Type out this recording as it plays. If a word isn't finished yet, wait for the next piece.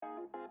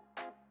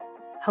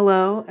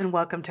Hello, and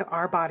welcome to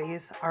Our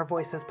Bodies, Our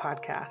Voices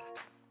podcast.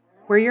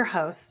 We're your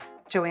hosts,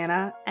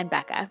 Joanna and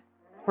Becca.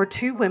 We're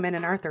two women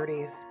in our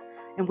 30s,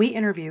 and we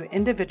interview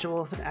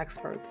individuals and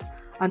experts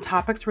on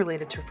topics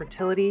related to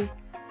fertility,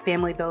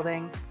 family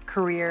building,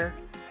 career,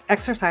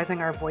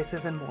 exercising our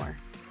voices, and more.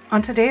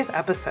 On today's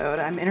episode,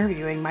 I'm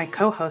interviewing my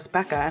co-host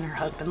Becca and her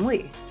husband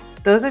Lee.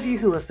 Those of you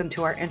who listened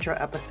to our intro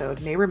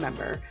episode may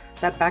remember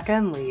that Becca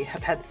and Lee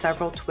have had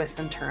several twists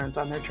and turns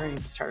on their journey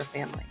to start a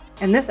family.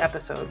 In this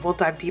episode, we'll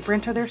dive deeper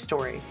into their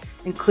story,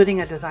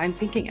 including a design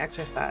thinking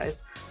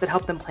exercise that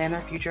helped them plan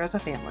their future as a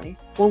family.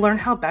 We'll learn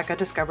how Becca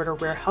discovered a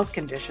rare health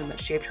condition that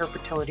shaped her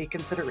fertility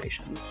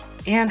considerations,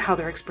 and how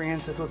their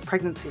experiences with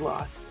pregnancy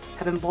loss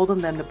have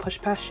emboldened them to push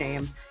past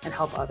shame and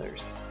help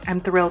others.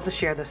 I'm thrilled to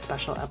share this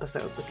special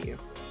episode with you.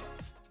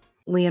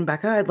 Lee and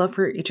Becca, I'd love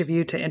for each of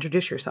you to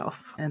introduce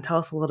yourself and tell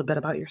us a little bit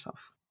about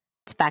yourself.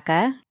 It's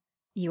Becca,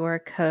 your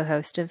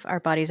co-host of Our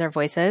Bodies, Our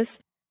Voices.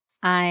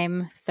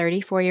 I'm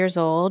 34 years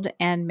old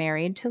and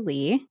married to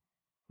Lee.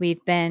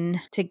 We've been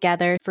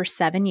together for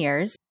 7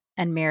 years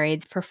and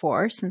married for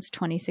 4 since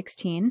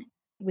 2016.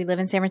 We live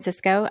in San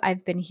Francisco.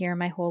 I've been here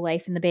my whole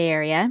life in the Bay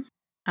Area.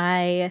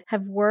 I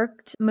have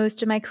worked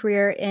most of my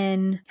career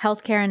in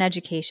healthcare and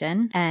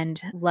education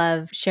and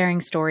love sharing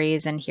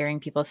stories and hearing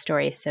people's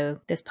stories. So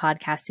this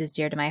podcast is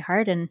dear to my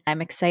heart, and I'm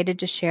excited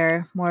to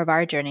share more of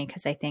our journey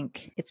because I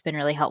think it's been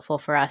really helpful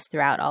for us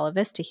throughout all of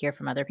this to hear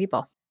from other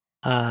people.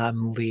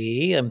 I'm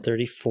Lee. I'm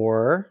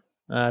 34.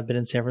 I've been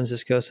in San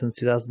Francisco since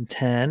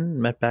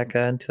 2010. Met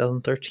Becca in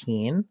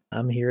 2013.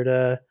 I'm here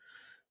to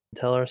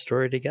tell our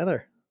story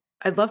together.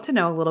 I'd love to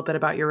know a little bit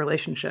about your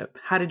relationship.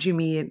 How did you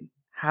meet?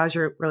 How's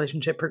your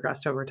relationship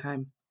progressed over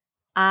time?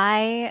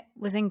 I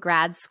was in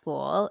grad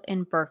school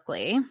in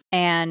Berkeley,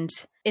 and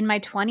in my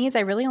 20s,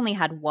 I really only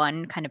had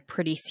one kind of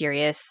pretty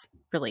serious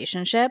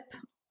relationship.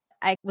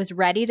 I was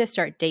ready to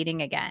start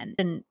dating again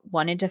and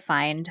wanted to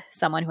find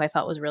someone who I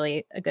felt was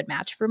really a good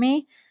match for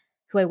me,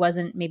 who I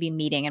wasn't maybe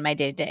meeting in my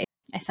day-to-day.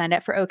 I signed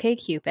up for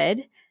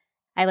OkCupid.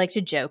 I like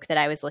to joke that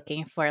I was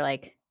looking for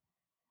like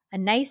a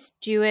nice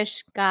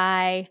Jewish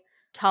guy,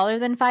 taller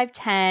than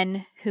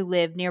 5'10", who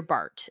lived near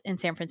BART in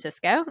San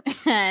Francisco.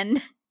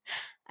 And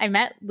I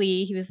met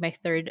Lee. He was my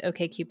third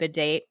OkCupid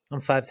date.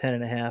 I'm 5'10"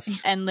 and a half.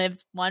 And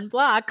lives 1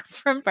 block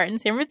from BART in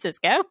San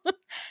Francisco.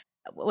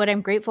 What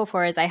I'm grateful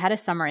for is I had a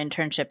summer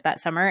internship that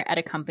summer at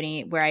a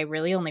company where I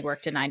really only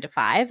worked a 9 to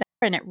 5.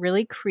 And it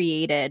really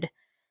created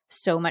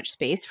so much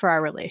space for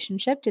our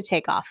relationship to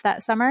take off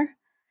that summer.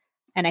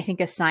 And I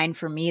think a sign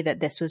for me that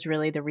this was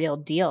really the real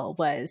deal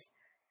was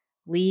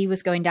Lee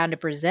was going down to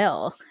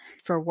Brazil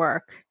for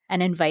work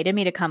and invited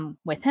me to come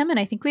with him. And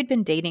I think we'd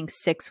been dating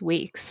 6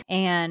 weeks.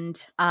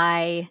 And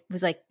I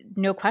was like,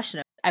 no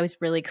question. I was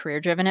really career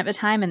driven at the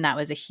time. And that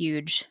was a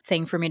huge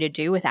thing for me to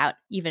do without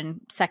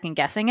even second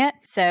guessing it.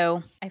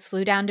 So I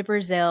flew down to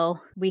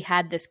Brazil. We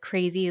had this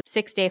crazy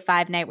 6-day,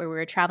 5-night where we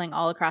were traveling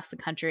all across the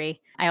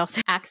country. I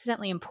also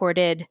accidentally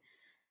imported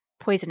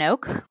poison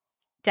oak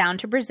down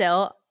to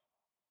Brazil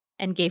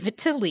and gave it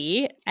to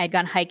Lee. I'd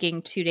gone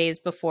hiking 2 days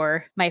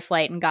before my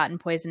flight and gotten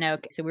poison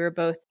oak. So we were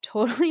both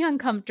totally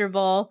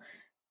uncomfortable,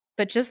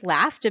 but just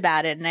laughed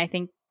about it. And I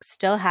think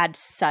still had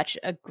such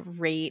a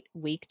great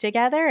week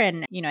together.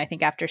 And, you know, I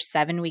think after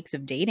 7 weeks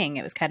of dating,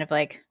 it was kind of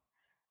like,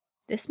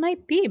 this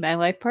might be my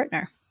life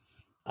partner.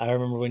 I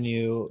remember when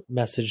you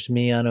messaged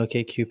me on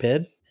OkCupid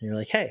and you're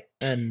like, hey,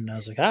 and I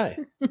was like, hi.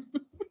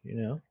 You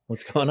know,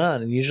 what's going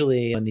on? And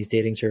usually on these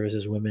dating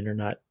services, women are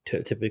not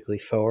typically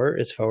forward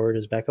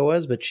as Becca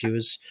was, but she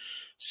was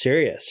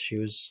serious. She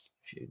was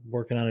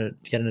working on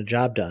it, getting a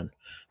job done,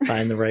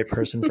 find the right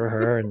person for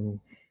her and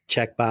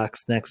check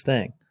box next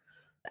thing.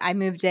 I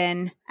moved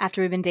in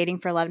after we've been dating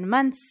for 11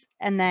 months.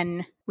 And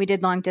then we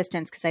did long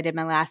distance because I did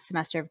my last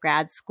semester of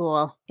grad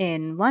school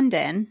in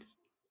London.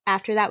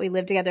 After that, we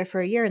lived together for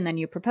a year and then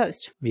you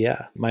proposed.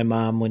 Yeah. My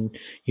mom, when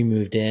you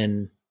moved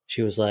in,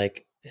 she was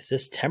like, is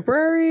this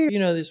temporary? You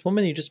know, this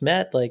woman you just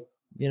met, like,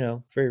 you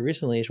know, very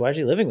recently, why is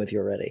she living with you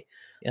already?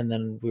 And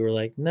then we were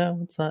like, no,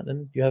 it's not.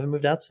 And you haven't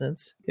moved out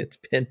since. It's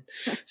been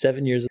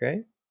 7 years,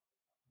 right?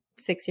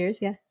 6 years,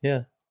 yeah.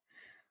 Yeah.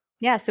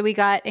 Yeah, so we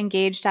got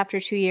engaged after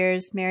 2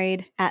 years,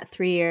 married at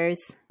 3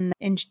 years. And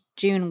in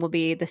June will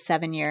be the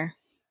 7 year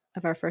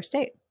of our first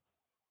date.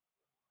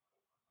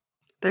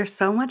 There's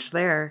so much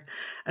there.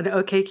 An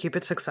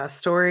OkCupid success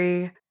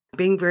story,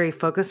 being very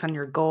focused on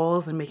your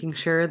goals and making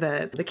sure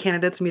that the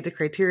candidates meet the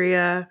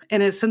criteria,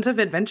 and a sense of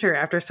adventure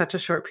after such a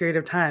short period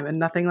of time, and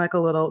nothing like a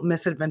little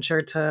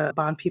misadventure to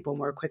bond people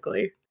more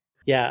quickly.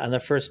 Yeah, on the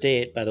first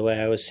date, by the way,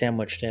 I was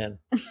sandwiched in.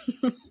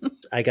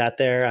 I got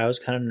there, I was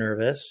kind of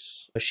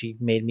nervous. She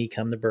made me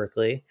come to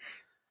Berkeley,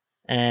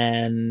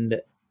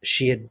 and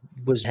she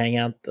was hanging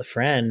out with a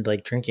friend,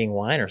 like drinking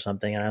wine or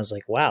something, and I was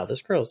like, wow,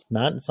 this girl's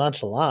it's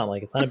nonchalant.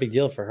 Like, it's not a big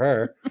deal for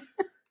her.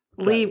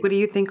 Lee, what do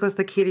you think was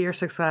the key to your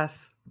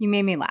success? You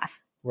made me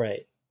laugh.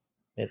 Right.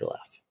 Made her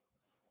laugh.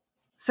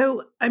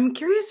 So I'm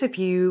curious if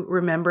you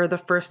remember the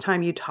first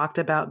time you talked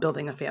about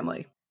building a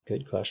family.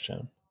 Good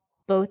question.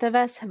 Both of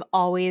us have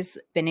always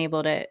been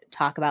able to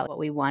talk about what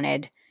we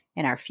wanted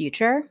in our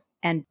future.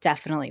 And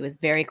definitely it was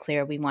very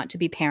clear we want to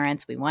be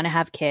parents, we want to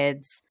have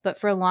kids. But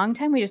for a long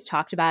time, we just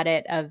talked about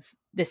it of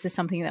this is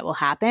something that will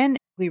happen.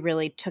 We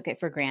really took it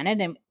for granted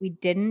and we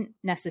didn't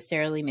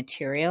necessarily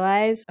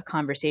materialize a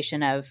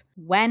conversation of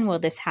when will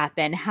this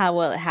happen? How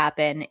will it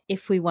happen?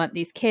 If we want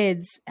these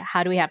kids,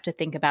 how do we have to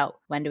think about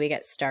when do we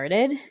get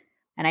started?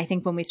 And I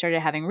think when we started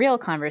having real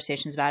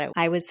conversations about it,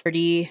 I was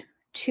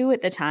 32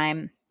 at the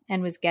time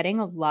and was getting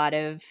a lot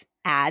of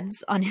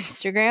ads on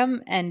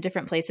Instagram and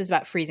different places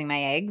about freezing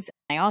my eggs.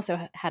 I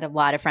also had a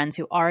lot of friends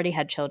who already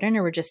had children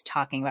or were just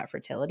talking about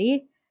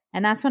fertility.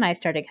 And that's when I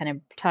started kind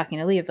of talking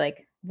to Lee of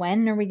like,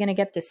 when are we going to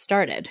get this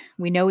started?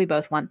 We know we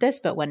both want this,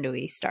 but when do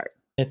we start?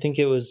 I think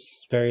it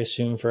was very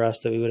assumed for us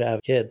that we would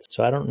have kids.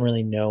 So I don't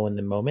really know when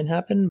the moment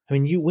happened. I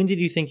mean, when did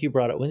you think you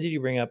brought it? When did you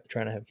bring up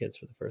trying to have kids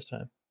for the first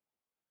time?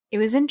 It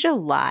was in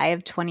July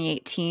of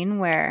 2018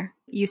 where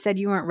you said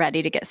you weren't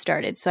ready to get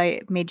started. So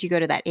I made you go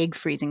to that egg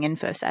freezing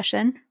info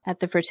session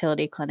at the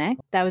fertility clinic.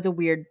 That was a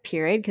weird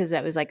period because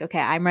that was like, okay,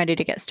 I'm ready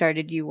to get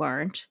started. You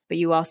weren't, but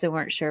you also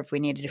weren't sure if we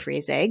needed to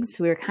freeze eggs.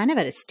 So we were kind of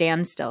at a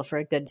standstill for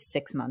a good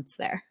 6 months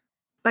there.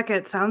 Becca,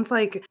 it sounds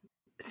like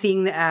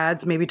seeing the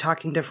ads, maybe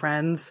talking to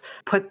friends,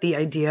 put the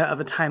idea of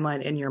a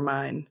timeline in your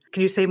mind.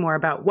 Could you say more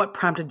about what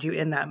prompted you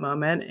in that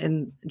moment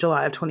in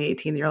July of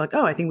 2018 that you're like,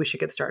 oh, I think we should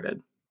get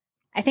started?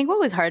 I think what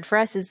was hard for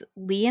us is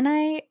Lee and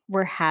I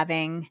were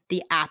having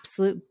the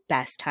absolute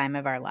best time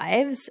of our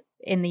lives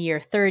in the year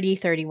 30,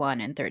 31,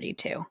 and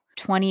 32.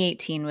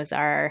 2018 was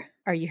our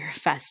year of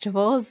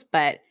festivals,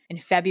 but in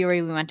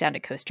February, we went down to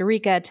Costa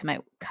Rica to my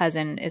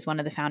cousin is one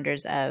of the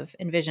founders of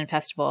Envision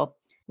Festival.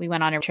 We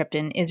went on a trip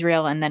in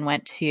Israel and then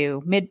went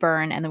to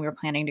Midburn, and then we were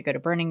planning to go to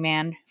Burning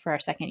Man for our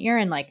second year.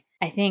 And like,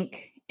 I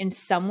think in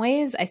some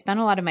ways, I spent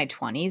a lot of my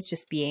 20s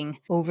just being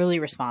overly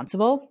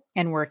responsible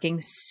and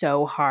working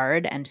so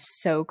hard and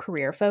so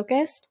career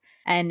focused.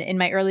 And in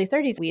my early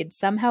 30s, we had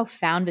somehow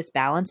found this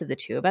balance of the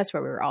two of us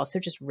where we were also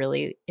just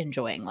really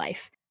enjoying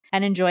life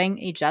and enjoying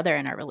each other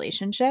in our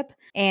relationship.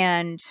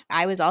 And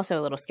I was also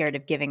a little scared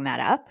of giving that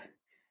up.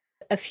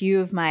 A few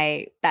of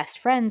my best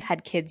friends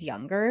had kids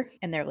younger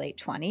in their late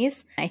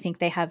 20s. I think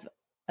they have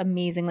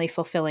amazingly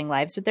fulfilling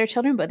lives with their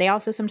children, but they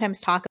also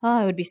sometimes talk,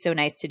 oh, it would be so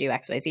nice to do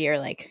XYZ, or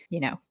like, you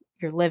know,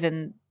 you're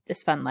living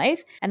this fun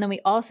life. And then we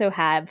also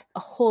have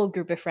a whole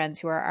group of friends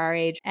who are our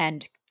age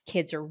and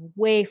kids are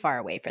way far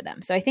away for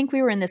them. So I think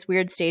we were in this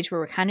weird stage where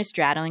we're kind of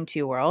straddling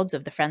two worlds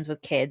of the friends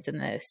with kids and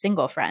the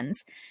single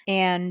friends.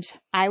 And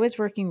I was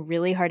working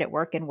really hard at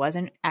work and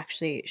wasn't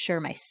actually sure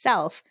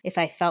myself if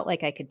I felt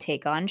like I could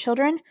take on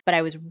children, but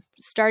I was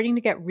starting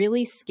to get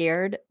really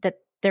scared that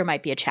there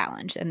might be a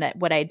challenge and that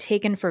what I'd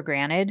taken for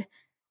granted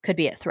could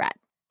be a threat.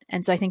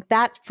 And so I think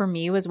that for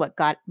me was what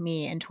got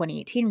me in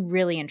 2018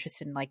 really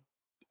interested in like,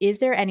 is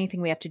there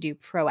anything we have to do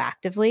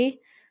proactively,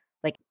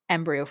 like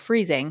embryo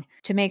freezing,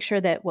 to make sure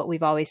that what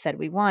we've always said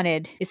we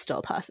wanted is still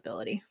a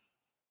possibility?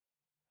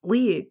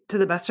 Lee, to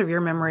the best of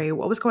your memory,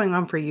 what was going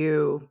on for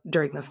you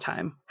during this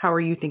time? How are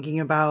you thinking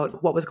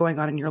about what was going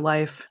on in your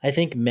life? I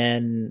think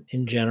men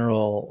in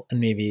general, and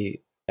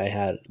maybe I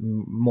had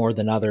more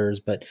than others,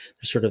 but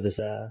there's sort of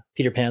this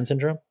Peter Pan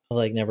syndrome of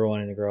like never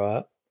wanting to grow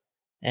up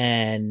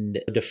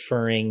and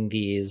deferring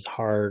these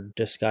hard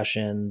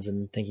discussions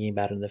and thinking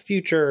about it in the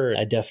future.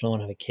 I definitely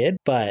want to have a kid,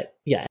 but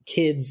yeah,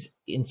 kids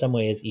in some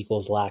ways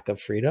equals lack of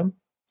freedom.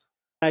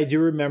 I do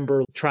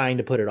remember trying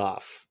to put it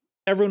off.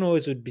 Everyone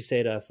always would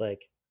say to us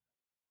like,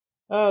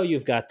 oh,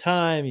 you've got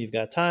time,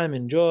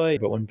 enjoy.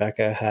 But when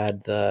Becca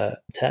had the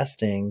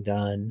testing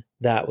done,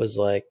 that was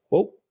like,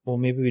 whoa, well,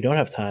 maybe we don't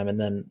have time. And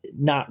then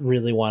not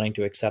really wanting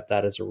to accept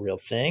that as a real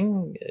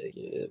thing,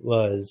 it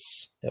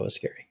was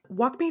scary.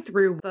 Walk me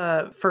through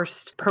the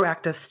first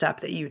proactive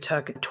step that you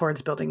took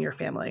towards building your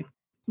family.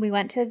 We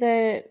went to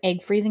the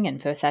egg freezing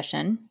info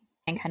session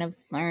and kind of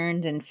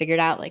learned and figured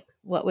out like,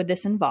 what would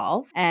this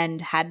involve,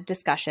 and had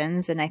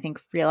discussions. And I think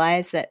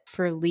realized that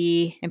for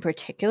Lee in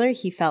particular,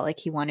 he felt like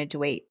he wanted to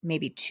wait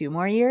maybe 2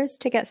 more years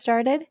to get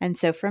started. And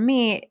so for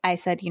me, I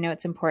said, you know,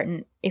 it's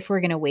important if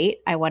we're going to wait,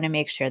 I want to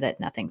make sure that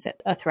nothing's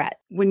a threat.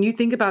 When you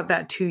think about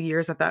that 2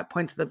 years at that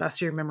point, to the best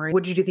of your memory,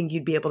 what did you think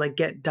you'd be able to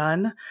get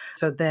done?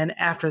 So then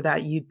after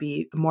that, you'd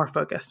be more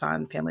focused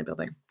on family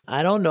building.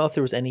 I don't know if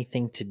there was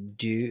anything to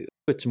do.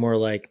 It's more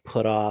like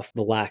put off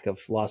the lack of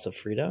loss of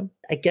freedom.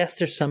 I guess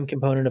there's some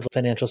component of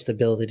financial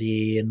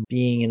stability and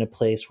being in a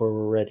place where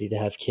we're ready to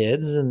have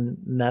kids. And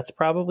that's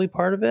probably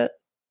part of it.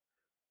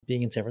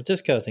 Being in San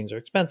Francisco, things are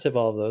expensive,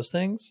 all of those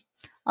things.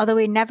 Although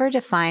we never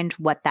defined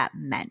what that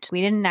meant.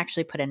 We didn't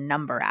actually put a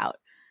number out.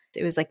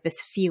 It was like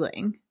this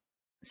feeling,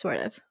 sort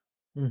of.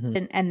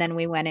 Mm-hmm. And then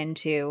we went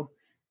into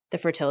the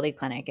fertility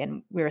clinic,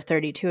 and we were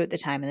 32 at the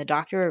time. And the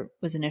doctor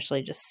was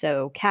initially just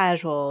so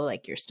casual,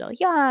 like, you're still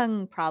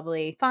young,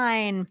 probably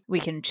fine, we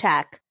can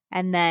check.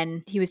 And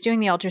then he was doing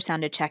the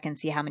ultrasound to check and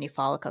see how many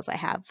follicles I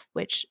have,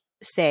 which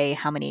say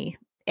how many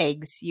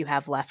eggs you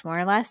have left, more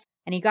or less.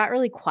 And he got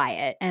really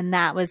quiet. And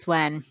that was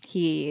when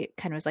he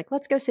kind of was like,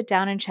 let's go sit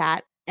down and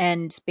chat.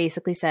 And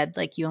basically said,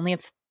 like, you only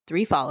have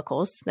 3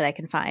 follicles that I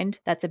can find.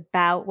 That's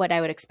about what I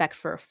would expect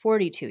for a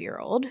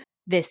 42-year-old.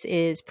 This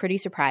is pretty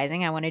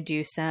surprising. I want to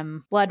do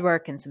some blood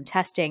work and some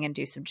testing and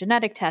do some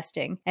genetic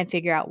testing and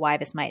figure out why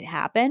this might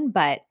happen.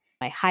 But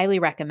I highly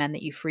recommend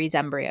that you freeze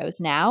embryos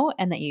now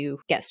and that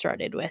you get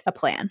started with a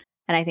plan.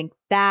 And I think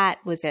that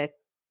was a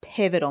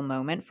pivotal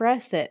moment for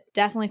us that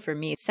definitely for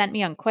me sent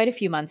me on quite a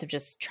few months of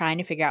just trying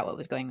to figure out what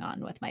was going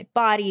on with my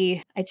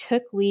body. I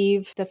took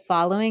leave the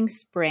following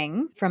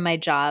spring from my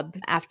job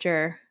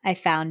after I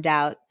found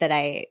out that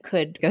I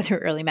could go through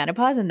early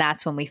menopause. And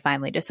that's when we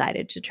finally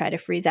decided to try to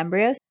freeze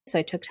embryos. So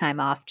I took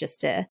time off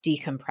just to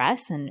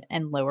decompress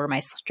and lower my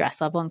stress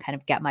level and kind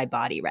of get my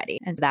body ready.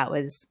 And that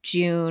was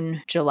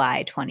June,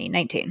 July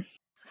 2019.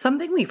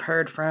 Something we've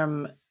heard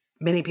from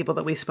many people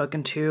that we've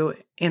spoken to,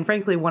 and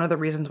frankly, one of the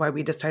reasons why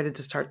we decided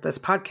to start this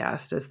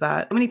podcast is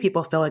that many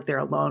people feel like they're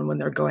alone when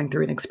they're going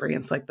through an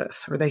experience like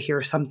this, or they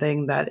hear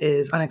something that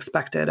is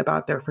unexpected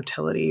about their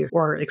fertility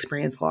or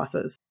experience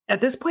losses. At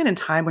this point in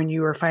time, when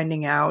you were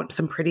finding out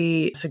some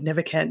pretty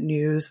significant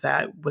news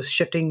that was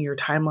shifting your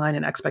timeline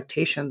and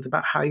expectations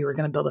about how you were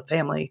going to build a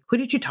family, who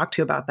did you talk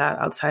to about that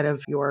outside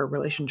of your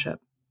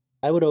relationship?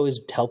 I would always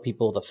tell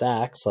people the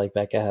facts, like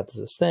Becca had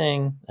this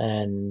thing,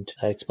 and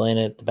I explain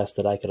it the best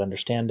that I could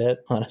understand it,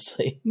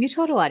 honestly. You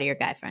told a lot of your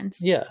guy friends.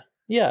 Yeah.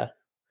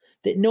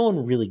 No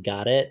one really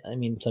got it. I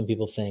mean, some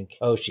people think,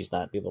 oh, she's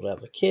not able to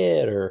have a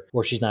kid or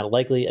she's not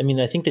likely. I mean,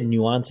 I think the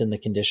nuance in the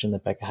condition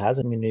that Becca has,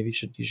 I mean, maybe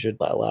you should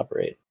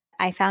elaborate.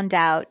 I found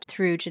out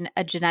through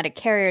a genetic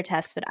carrier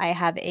test that I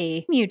have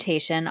a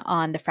mutation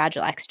on the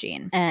Fragile X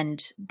gene.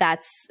 And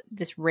that's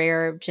this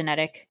rare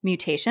genetic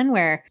mutation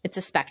where it's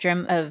a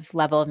spectrum of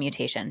level of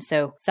mutation.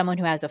 So someone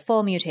who has a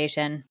full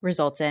mutation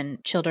results in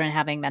children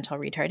having mental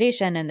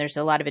retardation. And there's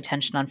a lot of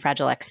attention on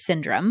Fragile X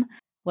syndrome.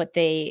 What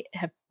they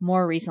have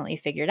more recently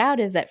figured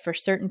out is that for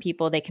certain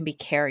people, they can be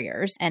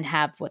carriers and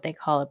have what they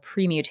call a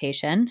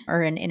premutation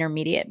or an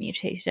intermediate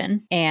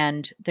mutation.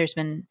 And there's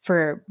been,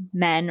 for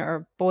men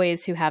or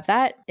boys who have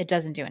that, it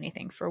doesn't do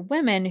anything. For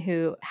women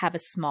who have a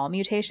small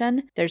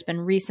mutation, there's been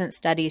recent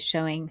studies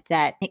showing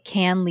that it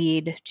can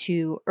lead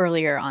to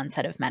earlier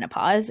onset of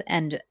menopause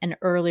and an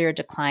earlier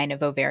decline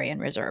of ovarian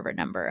reserve or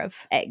number of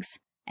eggs.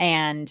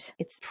 And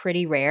it's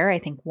pretty rare. I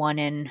think 1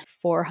 in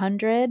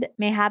 400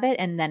 may have it.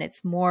 And then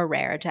it's more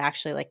rare to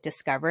actually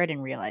discover it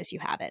and realize you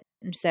have it.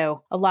 And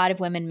so a lot of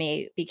women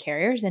may be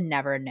carriers and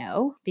never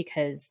know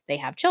because they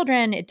have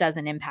children. It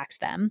doesn't impact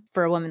them.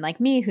 For a woman like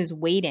me who's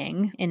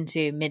waiting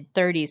into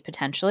mid-30s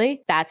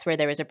potentially, that's where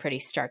there was a pretty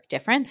stark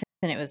difference.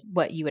 And it was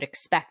what you would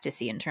expect to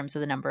see in terms of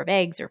the number of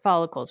eggs or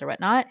follicles or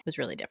whatnot was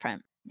really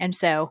different. And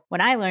so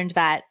when I learned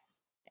that,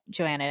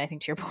 Joanna, I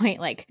think to your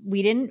point,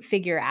 we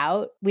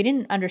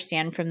didn't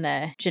understand from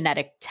the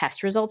genetic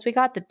test results we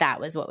got that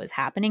was what was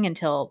happening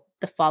until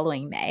the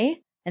following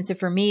May. And so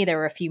for me, there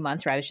were a few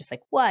months where I was just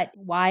like, what?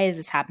 Why is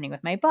this happening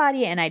with my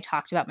body? And I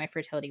talked about my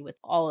fertility with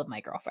all of my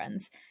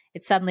girlfriends.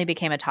 It suddenly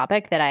became a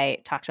topic that I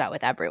talked about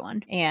with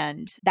everyone.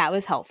 And that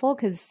was helpful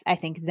because I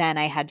think then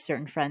I had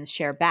certain friends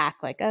share back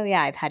oh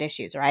yeah, I've had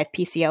issues or I have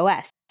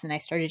PCOS. And I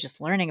started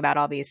just learning about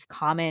all these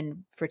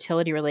common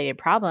fertility related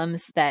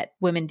problems that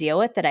women deal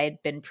with that I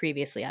had been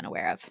previously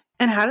unaware of.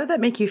 And how did that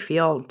make you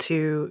feel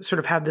to sort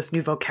of have this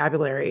new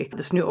vocabulary,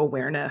 this new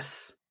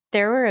awareness?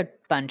 There were a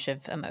bunch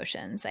of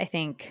emotions. I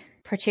think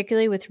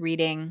particularly with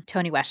reading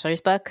Toni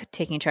Weschler's book,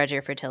 Taking Charge of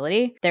Your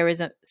Fertility, there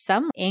was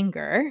some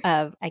anger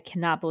of, I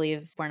cannot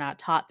believe we're not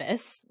taught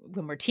this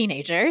when we're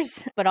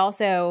teenagers, but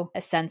also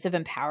a sense of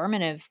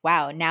empowerment of,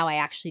 wow, now I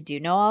actually do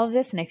know all of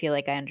this. And I feel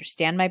like I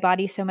understand my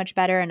body so much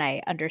better and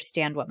I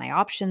understand what my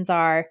options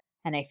are.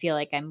 And I feel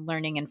like I'm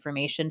learning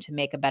information to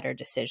make a better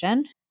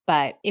decision.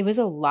 But it was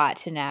a lot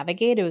to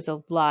navigate. It was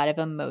a lot of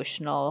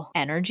emotional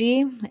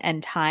energy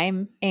and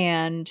time,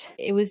 and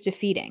it was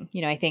defeating.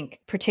 I think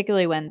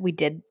particularly when we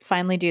did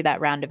finally do that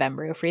round of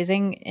embryo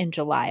freezing in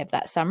July of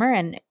that summer,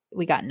 and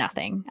we got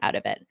nothing out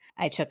of it.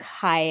 I took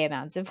high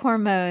amounts of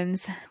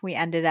hormones. We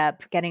ended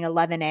up getting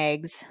 11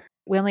 eggs.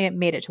 We only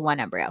made it to 1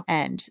 embryo,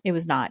 and it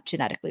was not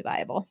genetically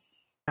viable.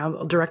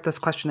 I'll direct this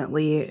question at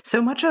Lee. So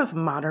much of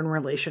modern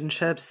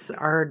relationships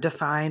are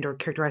defined or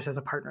characterized as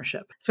a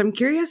partnership. So I'm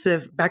curious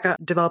if Becca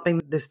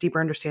developing this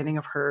deeper understanding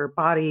of her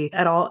body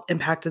at all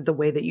impacted the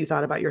way that you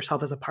thought about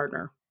yourself as a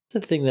partner.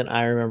 The thing that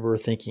I remember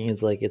thinking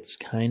is it's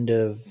kind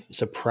of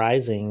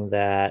surprising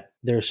that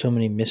there are so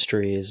many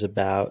mysteries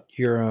about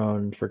your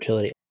own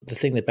fertility. The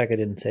thing that Becca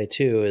didn't say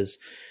too is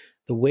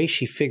the way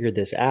she figured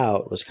this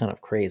out was kind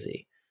of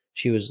crazy.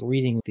 She was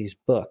reading these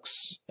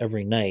books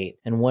every night.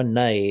 And one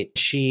night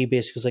she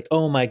basically was like,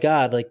 oh my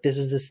God, this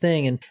is this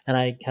thing. And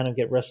I kind of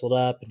get wrestled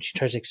up and she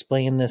tries to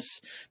explain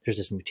this. There's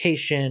this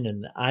mutation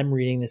and I'm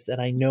reading this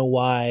and I know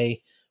why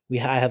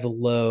I have a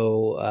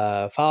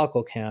low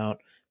follicle count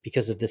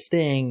because of this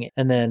thing.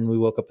 And then we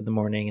woke up in the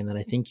morning and then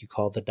I think you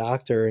called the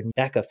doctor and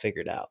Becca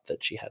figured out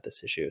that she had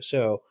this issue.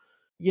 So,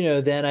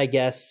 then I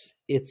guess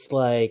it's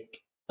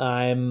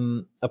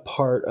I'm a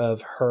part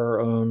of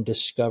her own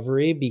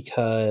discovery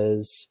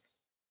because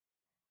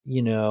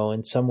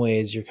in some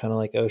ways you're kind of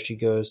like, oh, she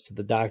goes to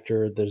the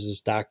doctor. There's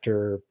this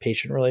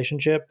doctor-patient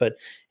relationship. But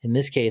in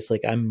this case,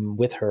 like I'm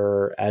with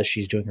her as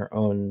she's doing her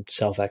own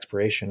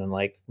self-exploration and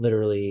like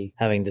literally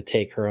having to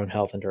take her own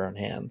health into her own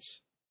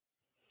hands.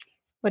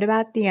 What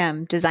about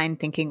the design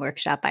thinking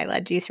workshop I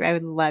led you through? I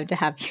would love to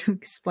have you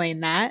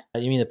explain that.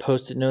 You mean the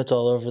Post-it notes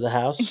all over the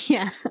house?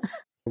 Yeah.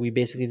 We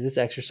basically did this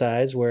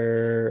exercise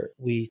where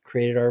we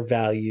created our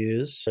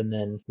values and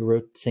then we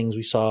wrote things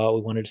we saw we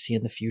wanted to see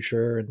in the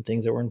future and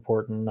things that were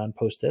important on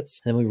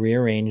Post-its. And then we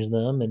rearranged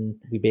them and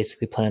we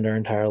basically planned our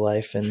entire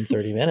life in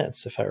 30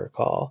 minutes, if I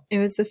recall. It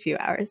was a few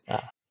hours.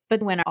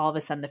 But when all of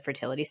a sudden the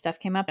fertility stuff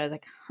came up, I was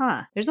like,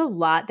 there's a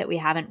lot that we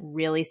haven't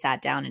really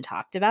sat down and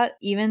talked about.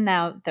 Even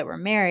now that we're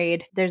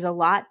married, there's a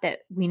lot that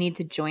we need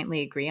to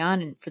jointly agree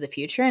on for the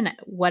future. And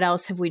what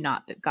else have we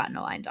not gotten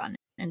aligned on?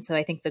 And so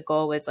I think the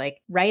goal was like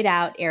write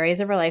out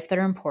areas of our life that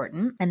are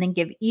important and then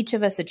give each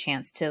of us a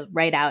chance to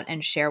write out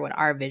and share what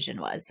our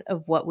vision was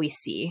of what we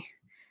see.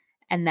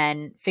 And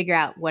then figure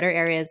out what are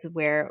areas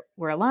where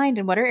we're aligned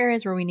and what are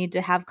areas where we need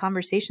to have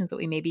conversations that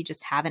we maybe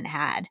just haven't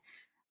had.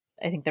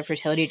 I think the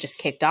fertility just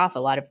kicked off a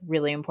lot of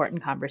really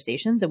important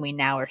conversations, and we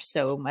now are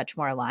so much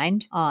more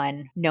aligned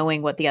on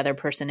knowing what the other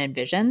person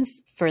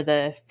envisions for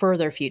the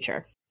further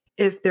future.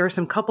 If there are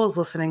some couples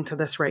listening to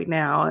this right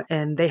now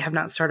and they have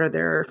not started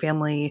their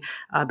family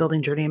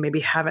building journey and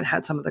maybe haven't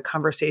had some of the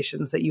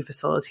conversations that you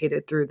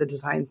facilitated through the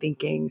design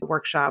thinking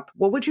workshop,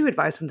 what would you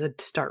advise them to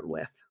start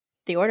with?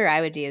 The order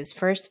I would do is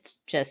first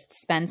just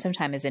spend some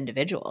time as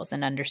individuals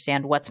and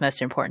understand what's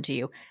most important to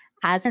you,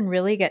 as in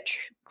really get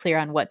clear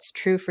on what's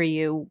true for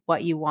you,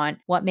 what you want,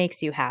 what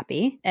makes you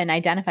happy, and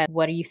identify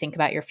what do you think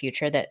about your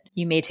future that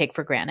you may take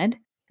for granted.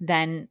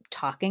 Then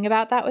talking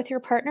about that with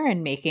your partner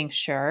and making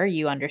sure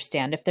you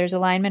understand if there's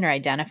alignment or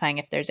identifying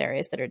if there's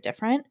areas that are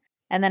different.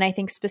 And then I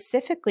think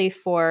specifically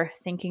for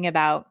thinking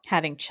about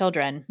having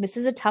children, this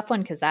is a tough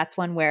one because that's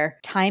one where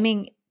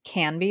timing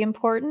can be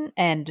important.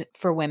 And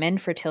for women,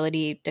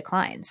 fertility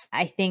declines.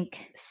 I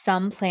think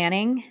some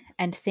planning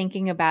and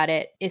thinking about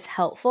it is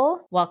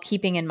helpful while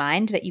keeping in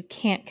mind that you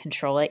can't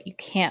control it. You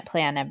can't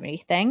plan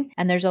everything.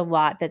 And there's a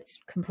lot that's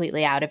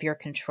completely out of your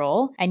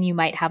control. And you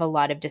might have a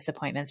lot of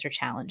disappointments or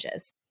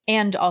challenges.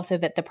 And also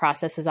that the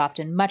process is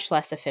often much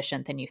less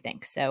efficient than you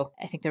think. So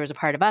I think there was a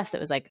part of us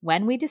that was like,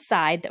 when we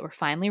decide that we're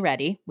finally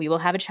ready, we will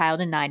have a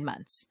child in 9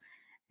 months.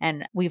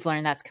 And we've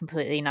learned that's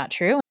completely not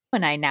true.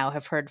 And I now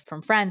have heard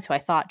from friends who I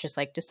thought just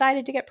like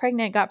decided to get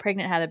pregnant, got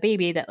pregnant, had a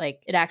baby, that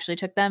like it actually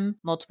took them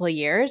multiple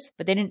years,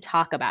 but they didn't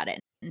talk about it.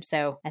 And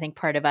so I think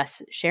part of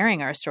us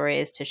sharing our story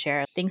is to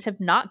share things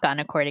have not gone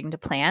according to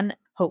plan.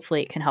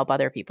 Hopefully it can help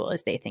other people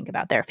as they think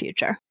about their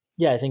future.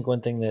 Yeah, I think one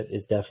thing that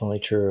is definitely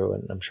true,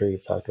 and I'm sure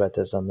you've talked about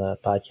this on the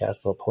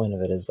podcast, the whole point of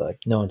it is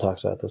like no one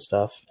talks about this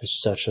stuff. There's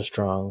such a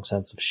strong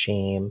sense of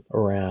shame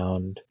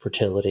around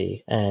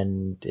fertility,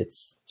 and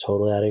it's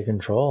totally out of your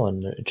control,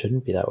 and it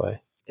shouldn't be that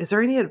way. Is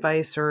there any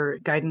advice or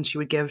guidance you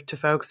would give to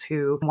folks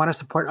who want to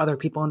support other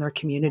people in their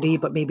community,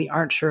 but maybe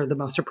aren't sure the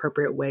most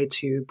appropriate way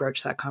to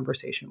broach that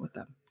conversation with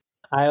them?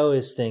 I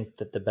always think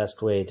that the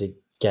best way to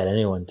get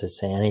anyone to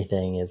say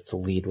anything is to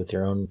lead with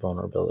your own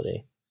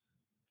vulnerability.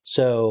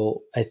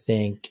 So I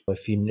think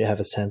if you have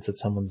a sense that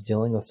someone's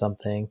dealing with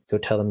something, go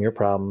tell them your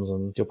problems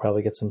and you'll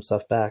probably get some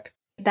stuff back.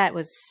 That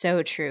was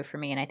so true for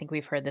me. And I think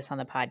we've heard this on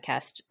the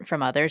podcast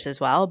from others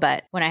as well.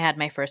 But when I had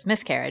my first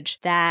miscarriage,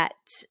 that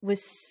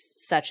was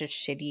such a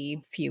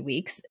shitty few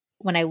weeks.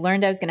 When I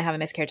learned I was going to have a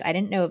miscarriage, I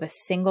didn't know of a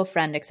single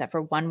friend except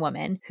for one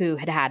woman who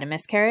had had a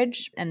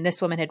miscarriage. And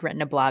this woman had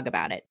written a blog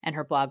about it. And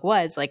her blog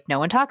was like, no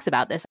one talks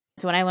about this.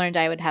 So when I learned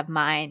I would have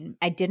mine,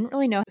 I didn't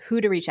really know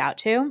who to reach out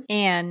to.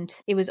 And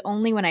it was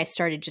only when I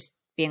started just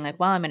being like,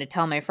 well, I'm going to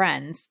tell my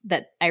friends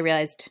that I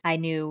realized I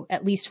knew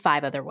at least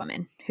 5 other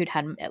women who'd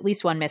had at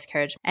least one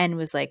miscarriage and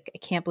was like, I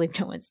can't believe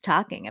no one's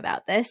talking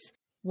about this.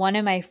 One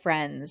of my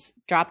friends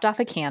dropped off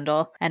a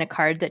candle and a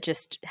card that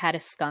just had a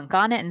skunk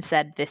on it and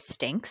said, this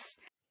stinks.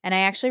 And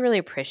I actually really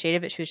appreciated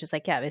it, but she was just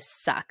like, yeah, this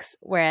sucks.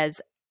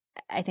 Whereas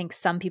I think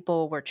some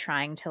people were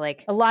trying to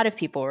like, a lot of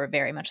people were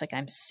very much like,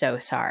 I'm so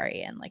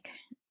sorry. And like,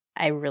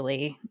 I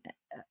really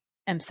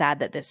am sad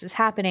that this is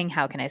happening.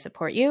 How can I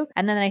support you?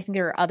 And then I think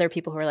there were other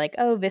people who were like,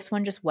 oh, this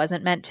one just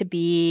wasn't meant to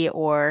be,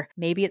 or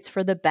maybe it's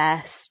for the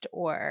best,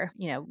 or,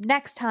 you know,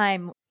 next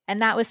time.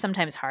 And that was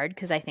sometimes hard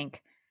because I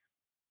think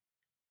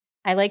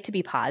I like to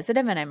be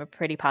positive and I'm a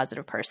pretty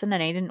positive person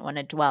and I didn't want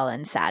to dwell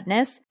in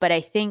sadness. But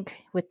I think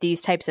with these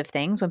types of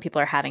things, when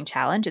people are having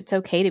challenge, it's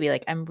okay to be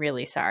like, I'm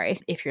really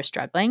sorry if you're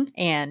struggling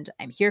and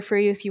I'm here for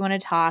you if you want to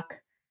talk.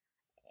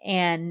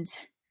 And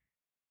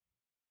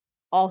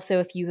also,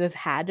 if you have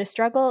had to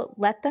struggle,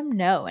 let them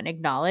know and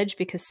acknowledge,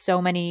 because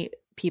so many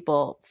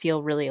people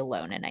feel really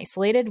alone and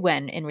isolated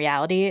when in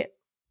reality,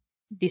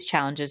 these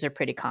challenges are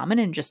pretty common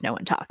and just no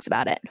one talks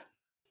about it.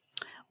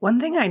 One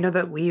thing I know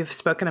that we've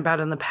spoken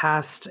about in the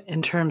past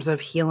in terms of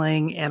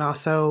healing and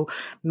also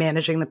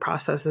managing the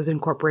process is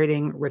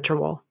incorporating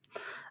ritual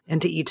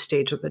into each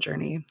stage of the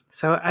journey.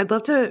 So I'd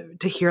love to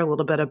hear a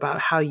little bit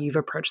about how you've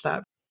approached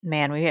that.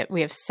 Man,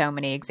 we have so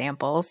many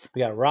examples.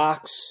 We got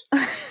rocks,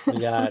 we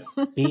got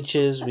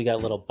beaches, we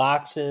got little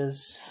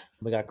boxes,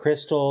 we got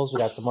crystals, we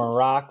got some more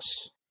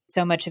rocks.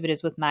 So much of it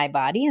is with my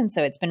body. And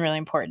so it's been really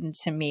important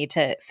to me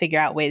to figure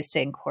out ways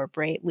to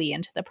incorporate Lee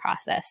into the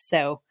process.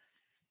 So,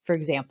 for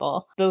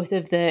example, both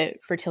of the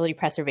fertility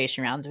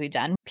preservation rounds we've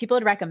done, people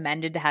had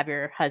recommended to have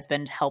your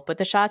husband help with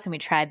the shots. And we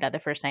tried that the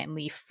first night and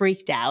Lee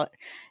freaked out.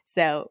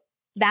 So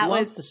that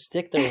wants to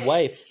stick their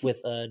wife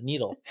with a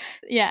needle.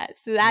 Yeah.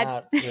 So that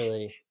not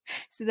really.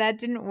 So that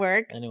didn't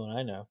work. Anyone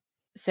I know.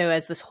 So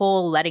as this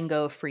whole letting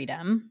go of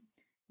freedom,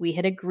 we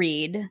had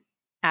agreed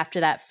after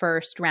that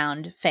first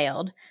round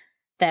failed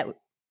that,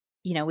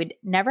 we'd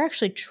never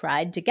actually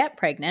tried to get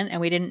pregnant and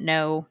we didn't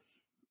know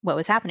what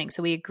was happening.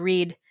 So we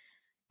agreed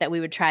that we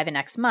would try the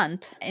next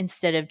month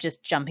instead of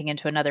just jumping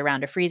into another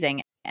round of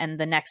freezing. And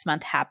the next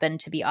month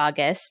happened to be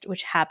August,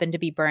 which happened to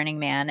be Burning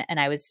Man. And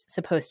I was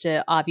supposed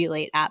to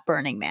ovulate at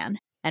Burning Man.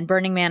 And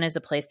Burning Man is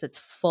a place that's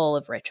full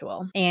of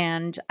ritual.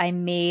 And I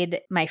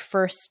made my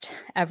first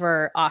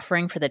ever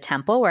offering for the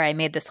temple where I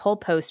made this whole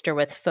poster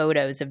with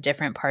photos of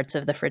different parts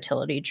of the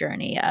fertility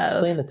journey.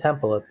 Explain the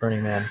temple at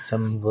Burning Man.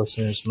 Some of the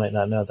listeners might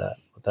not know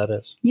what that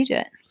is. You do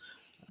it.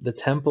 The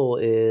temple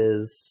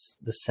is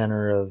the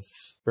center of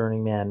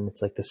Burning Man.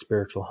 It's like the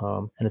spiritual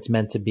home, and it's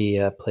meant to be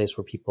a place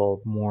where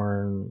people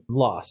mourn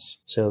loss.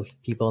 So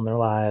people in their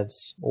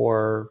lives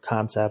or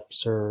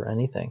concepts or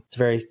anything. It's a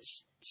very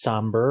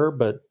somber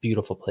but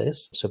beautiful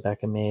place. So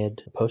Becca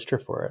made a poster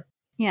for it.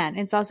 Yeah, and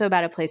it's also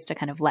about a place to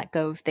kind of let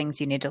go of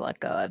things you need to let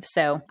go of.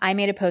 So I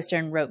made a poster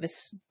and wrote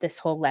this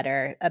whole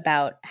letter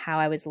about how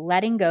I was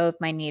letting go of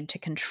my need to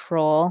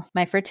control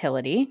my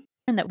fertility,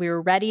 and that we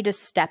were ready to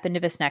step into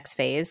this next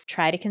phase,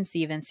 try to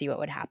conceive and see what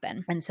would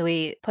happen. And so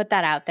we put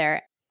that out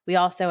there. We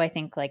also, I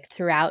think,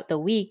 throughout the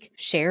week,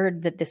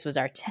 shared that this was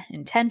our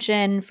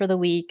intention for the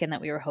week and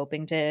that we were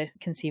hoping to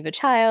conceive a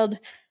child.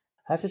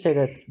 I have to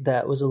say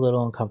that was a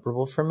little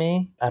uncomfortable for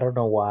me. I don't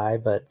know why,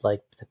 but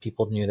the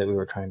people knew that we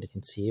were trying to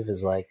conceive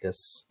is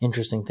this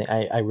interesting thing.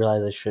 I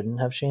realize I shouldn't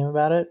have shame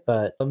about it,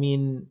 but I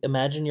mean,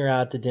 imagine you're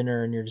out to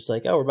dinner and you're just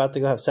like, oh, we're about to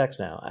go have sex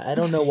now. I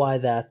don't know why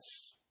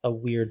that's a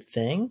weird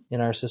thing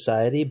in our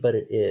society, but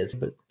it is.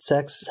 But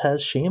sex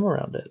has shame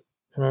around it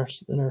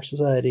in our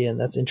society, and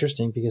that's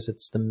interesting because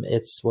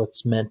it's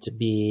what's meant to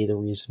be the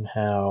reason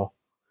how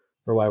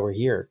or why we're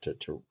here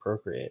to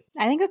procreate.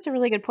 I think that's a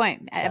really good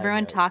point.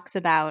 Everyone talks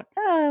about,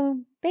 oh,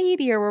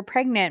 baby, or we're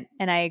pregnant.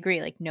 And I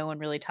agree, no one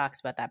really talks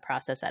about that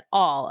process at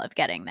all of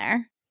getting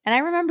there. And I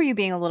remember you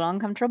being a little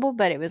uncomfortable,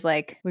 but it was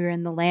we were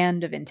in the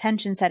land of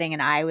intention setting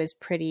and I was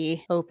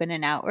pretty open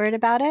and outward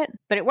about it.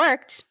 But it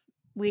worked.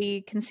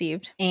 We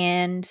conceived.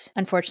 And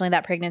unfortunately,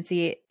 that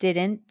pregnancy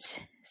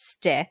didn't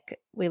stick.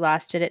 We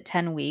lost it at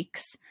 10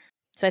 weeks.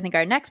 So I think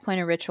our next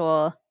point of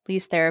ritual,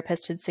 Lee's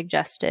therapist had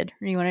suggested.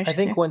 Or you want to I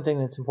think one thing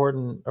that's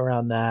important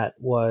around that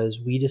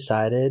was we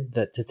decided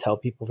that to tell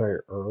people very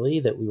early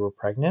that we were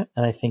pregnant.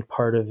 And I think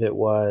part of it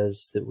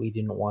was that we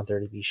didn't want there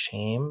to be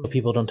shame.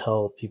 People don't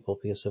tell people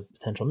because of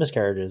potential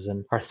miscarriages.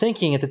 And our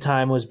thinking at the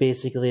time was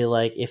basically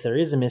if there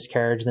is a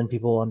miscarriage, then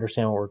people will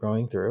understand what we're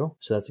going through.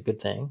 So that's a good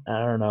thing.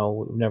 I don't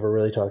know. We've never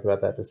really talked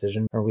about that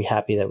decision. Are we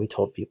happy that we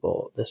told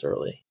people this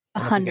early?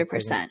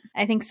 100%.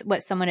 I think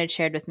what someone had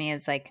shared with me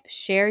is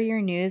share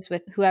your news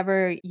with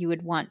whoever you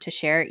would want to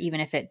share, even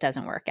if it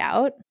doesn't work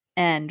out.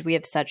 And we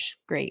have such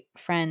great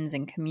friends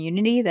and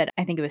community that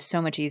I think it was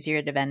so much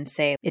easier to then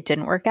say it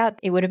didn't work out.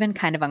 It would have been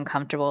kind of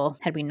uncomfortable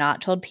had we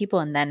not told people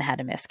and then had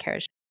a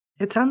miscarriage.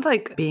 It sounds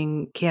like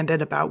being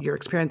candid about your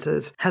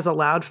experiences has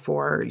allowed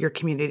for your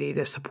community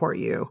to support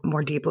you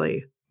more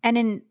deeply. And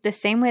in the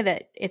same way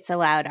that it's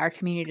allowed our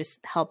community to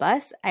help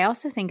us, I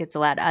also think it's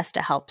allowed us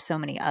to help so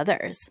many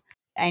others.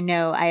 I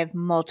know I have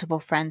multiple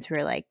friends who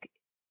are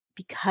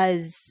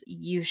because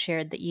you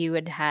shared that you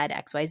had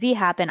XYZ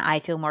happen, I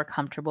feel more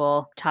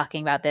comfortable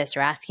talking about this or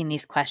asking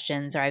these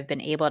questions, or I've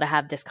been able to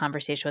have this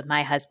conversation with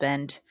my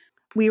husband.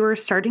 We were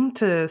starting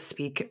to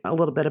speak a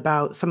little bit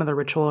about some of the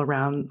ritual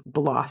around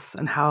the loss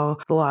and how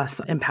the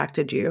loss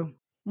impacted you.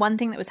 One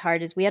thing that was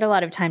hard is we had a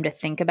lot of time to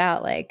think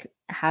about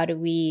how do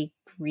we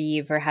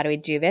grieve or how do we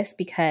do this,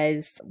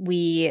 because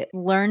we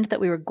learned that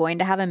we were going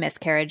to have a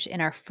miscarriage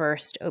in our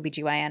first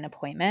OBGYN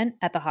appointment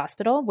at the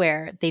hospital,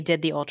 where they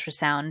did the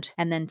ultrasound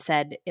and then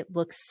said it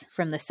looks,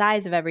 from the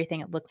size of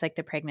everything, it looks like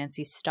the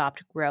pregnancy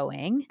stopped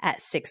growing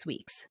at 6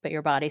 weeks, but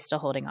your body's still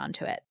holding on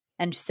to it.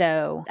 And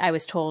so I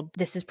was told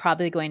this is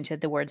probably going to,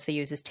 the words they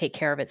use is take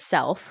care of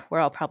itself, where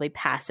I'll probably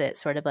pass it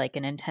sort of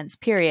an intense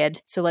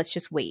period. So let's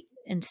just wait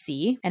and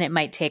see. And it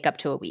might take up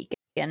to a week.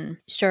 And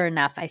sure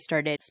enough, I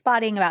started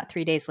spotting about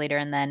 3 days later,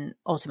 and then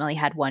ultimately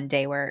had one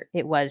day where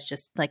it was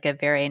just a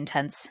very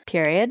intense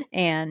period.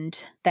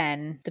 And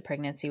then the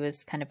pregnancy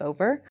was kind of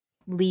over.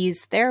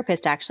 Lee's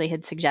therapist actually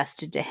had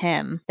suggested to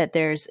him that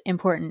there's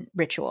important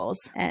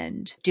rituals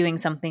and doing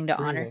something to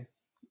honor.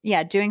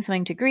 Yeah, doing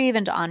something to grieve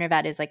and to honor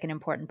that is an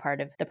important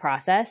part of the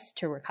process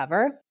to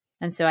recover.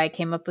 And so I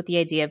came up with the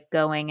idea of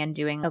going and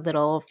doing a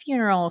little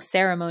funeral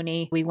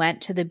ceremony. We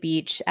went to the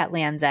beach at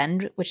Land's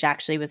End, which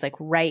actually was like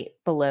right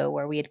below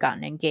where we had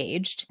gotten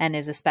engaged and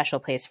is a special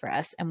place for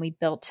us. And we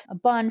built a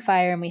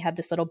bonfire and we had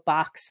this little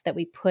box that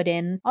we put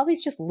in all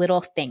these just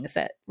little things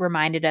that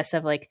reminded us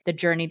of like the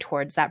journey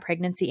towards that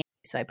pregnancy.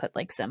 So I put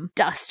like some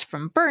dust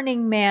from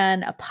Burning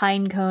Man, a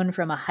pine cone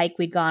from a hike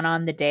we'd gone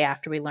on the day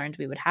after we learned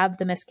we would have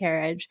the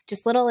miscarriage,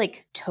 just little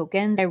like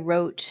tokens. I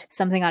wrote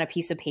something on a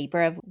piece of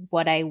paper of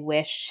what I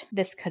wish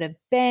this could have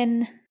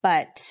been,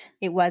 but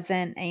it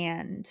wasn't.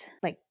 And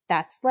like,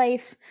 that's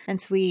life.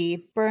 And so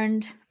we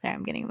burned, sorry,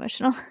 I'm getting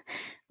emotional.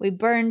 We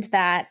burned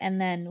that.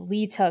 And then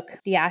Lee took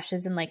the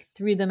ashes and like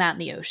threw them out in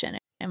the ocean.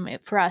 And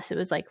for us, it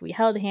was like we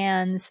held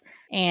hands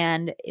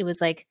and it was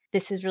like,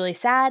 this is really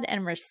sad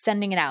and we're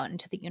sending it out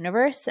into the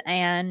universe.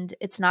 And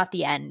it's not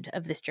the end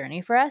of this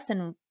journey for us.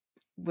 And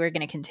we're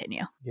going to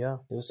continue. Yeah,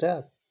 it was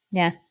sad.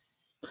 Yeah.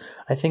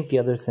 I think the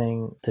other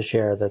thing to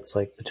share that's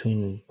like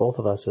between both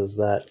of us is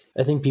that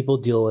I think people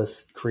deal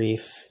with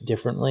grief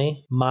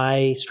differently.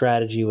 My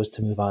strategy was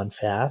to move on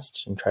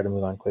fast and try to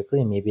move on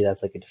quickly. And maybe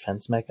that's like a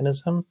defense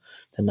mechanism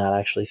to not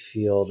actually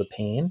feel the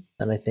pain.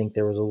 And I think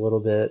there was a little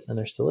bit, and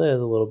there still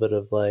is a little bit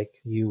of like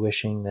you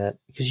wishing that,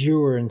 because you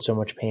were in so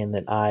much pain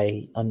that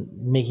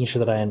making sure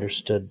that I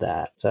understood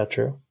that. Is that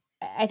true?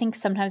 I think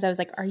sometimes I was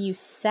like, are you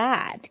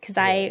sad?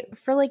 Because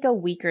for like a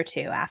week or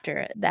two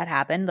after that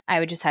happened,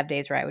 I would just have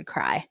days where I would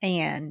cry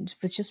and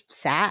was just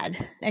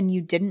sad. And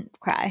you didn't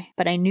cry,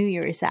 but I knew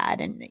you were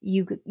sad. And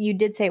you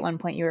did say at one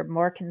point you were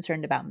more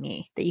concerned about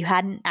me, that you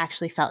hadn't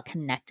actually felt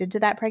connected to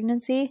that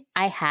pregnancy.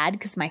 I had,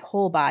 because my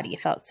whole body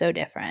felt so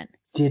different.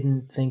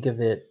 Didn't think of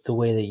it the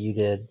way that you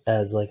did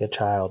as like a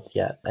child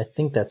yet. I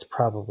think that's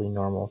probably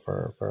normal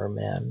for a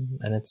man,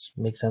 and it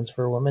makes sense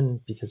for a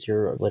woman because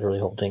you're literally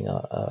holding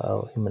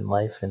a human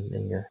life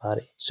in your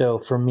body. So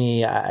for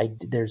me,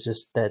 there's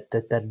just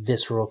that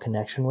visceral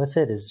connection with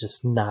it is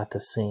just not the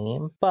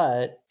same,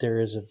 but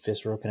there is a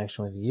visceral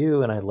connection with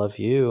you, and I love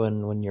you,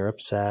 and when you're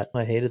upset,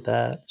 I hated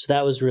that. So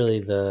that was really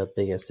the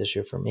biggest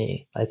issue for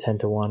me. I tend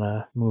to want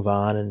to move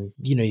on, and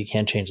you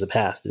can't change the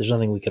past. There's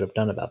nothing we could have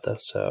done about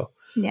this, so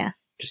yeah.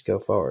 Just go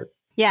forward.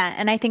 Yeah.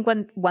 And I think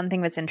one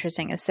thing that's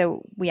interesting is,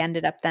 so we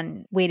ended up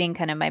then waiting,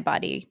 kind of my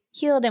body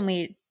healed and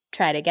we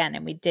tried again,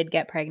 and we did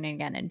get pregnant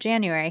again in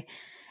January.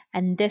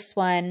 And this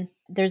one,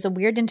 there's a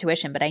weird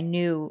intuition, but I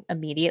knew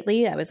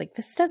immediately, I was like,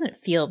 this doesn't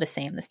feel the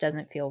same. This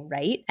doesn't feel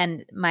right.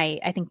 And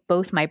I think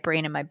both my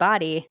brain and my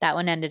body, that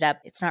one ended up,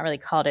 it's not really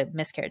called a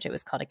miscarriage. It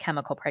was called a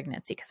chemical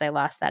pregnancy because I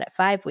lost that at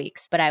 5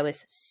 weeks, but I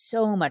was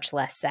so much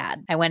less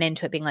sad. I went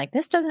into it being like,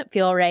 this doesn't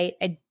feel right.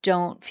 I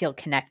don't feel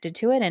connected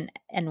to it.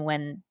 And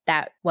when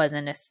that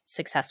wasn't a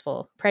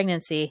successful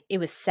pregnancy, it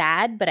was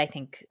sad, but I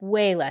think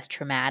way less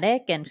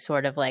traumatic, and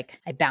sort of like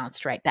I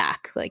bounced right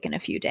back like in a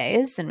few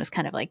days and was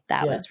kind of like,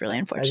 that was really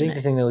unfortunate. I think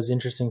the thing that was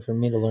interesting for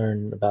me to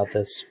learn about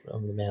this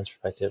from the man's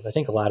perspective, I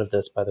think a lot of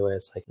this, by the way,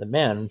 is like the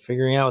man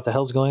figuring out what the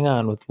hell's going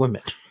on with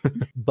women.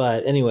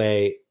 But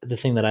anyway, the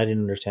thing that I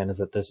didn't understand is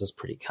that this is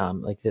pretty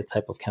common. Like the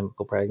type of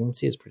chemical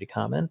pregnancy is pretty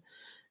common.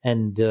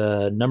 And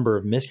the number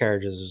of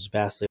miscarriages is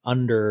vastly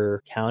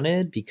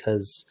undercounted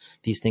because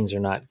these things are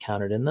not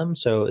counted in them.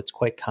 So it's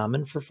quite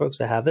common for folks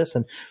to have this.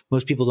 And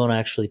most people don't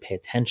actually pay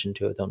attention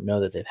to it, don't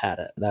know that they've had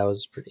it. That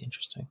was pretty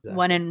interesting.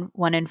 Exactly.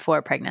 One in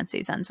 4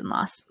 pregnancies ends in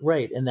loss.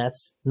 Right. And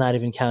that's not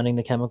even counting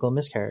the chemical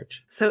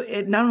miscarriage. So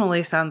it not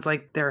only sounds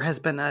like there has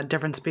been a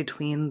difference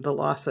between the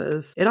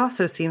losses, it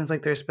also seems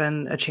like there's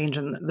been a change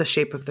in the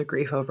shape of the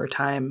grief over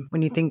time.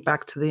 When you think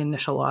back to the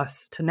initial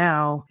loss to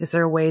now, is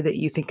there a way that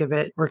you think of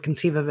it or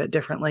conceive of it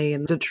differently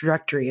in the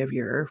trajectory of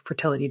your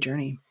fertility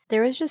journey?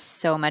 There was just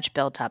so much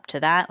built up to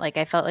that. Like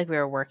I felt like we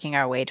were working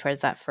our way towards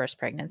that first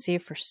pregnancy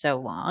for so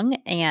long.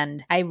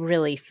 And I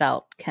really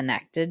felt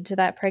connected to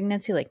that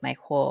pregnancy, like my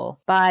whole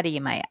body,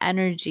 my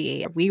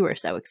energy. We were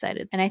so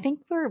excited. And I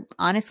think we're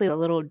honestly a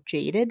little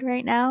jaded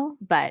right now,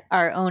 but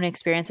our own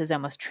experience has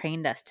almost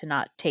trained us to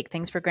not take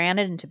things for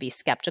granted and to be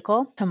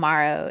skeptical.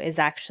 Tomorrow is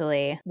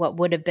actually what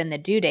would have been the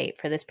due date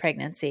for this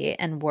pregnancy.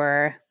 And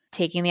we're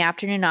taking the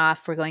afternoon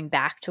off. We're going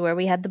back to where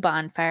we had the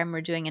bonfire, and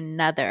we're doing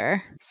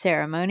another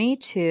ceremony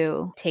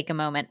to take a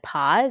moment,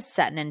 pause,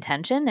 set an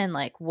intention, and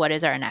like, what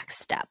is our next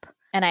step?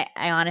 And I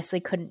honestly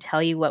couldn't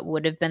tell you what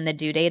would have been the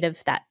due date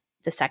of that,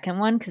 the second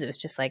one, because it was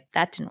just like,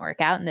 that didn't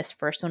work out. And this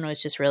first one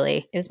was just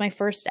really, it was my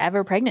first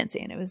ever pregnancy,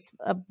 and it was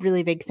a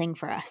really big thing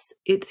for us.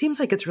 It seems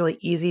like it's really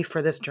easy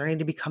for this journey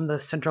to become the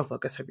central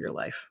focus of your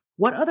life.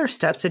 What other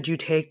steps did you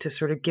take to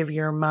sort of give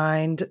your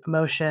mind,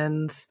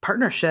 emotions,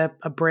 partnership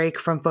a break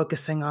from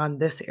focusing on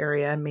this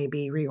area and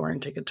maybe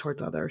reorienting it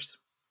towards others?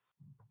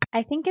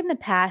 I think in the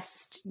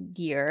past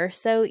year or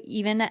so,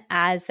 even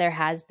as there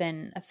has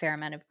been a fair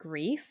amount of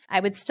grief,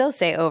 I would still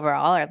say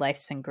overall our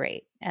life's been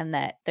great. and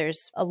that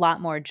there's a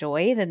lot more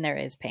joy than there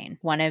is pain.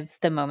 One of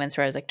the moments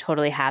where I was like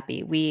totally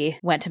happy, we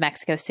went to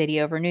Mexico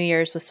City over New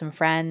Year's with some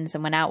friends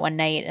and went out one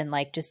night and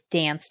like just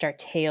danced our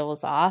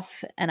tails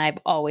off. And I've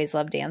always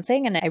loved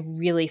dancing. And I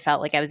really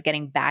felt like I was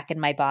getting back in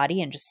my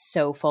body and just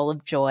so full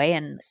of joy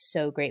and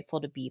so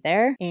grateful to be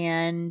there.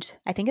 And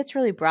I think it's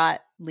really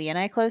brought Lee and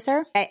I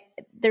closer.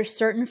 There's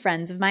certain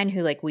friends of mine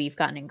who like we've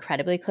gotten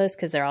incredibly close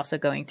because they're also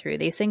going through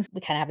these things. We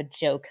kind of have a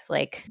joke,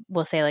 like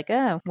we'll say like,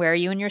 oh, where are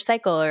you in your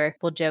cycle? Or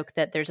we'll joke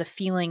that there's a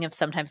feeling of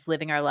sometimes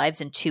living our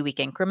lives in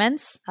 2-week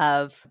increments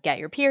of get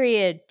your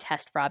period,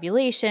 test for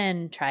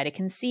ovulation, try to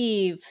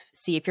conceive,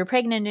 see if you're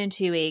pregnant in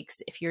 2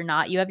 weeks. If you're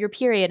not, you have your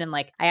period. And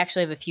like, I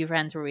actually have a few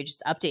friends where we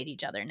just update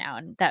each other now.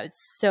 And that was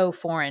so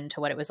foreign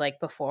to what it was like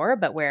before,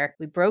 but where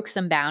we broke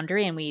some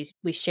boundary and we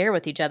share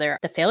with each other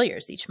the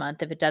failures each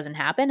month if it doesn't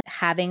happen.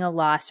 Having a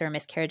loss or a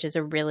miscarriage is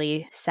a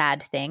really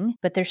sad thing,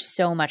 but there's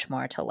so much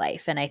more to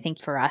life. And I think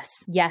for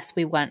us, yes,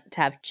 we want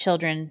to have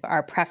children.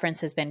 Our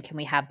preference has been, can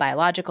we have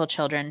biological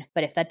children?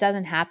 But if that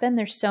doesn't happen,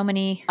 there's so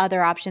many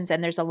other options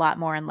and there's a lot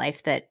more in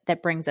life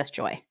that brings us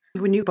joy.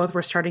 When you both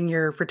were starting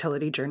your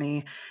fertility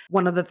journey,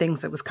 one of the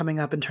things that was coming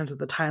up in terms of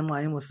the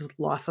timeline was this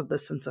loss of the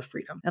sense of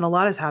freedom. And a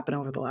lot has happened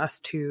over the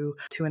last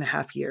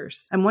 2.5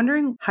 years. I'm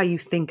wondering how you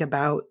think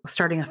about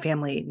starting a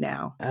family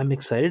now. I'm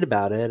excited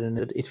about it, and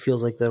it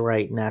feels like the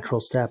right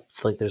natural step.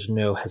 Like there's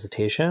no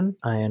hesitation.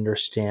 I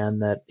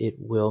understand that it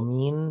will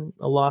mean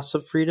a loss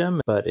of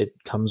freedom, but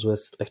it comes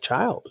with a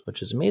child,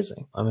 which is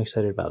amazing. I'm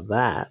excited about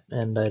that,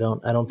 and I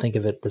don't think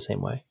of it the same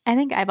way. I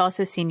think I've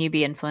also seen you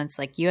be influenced.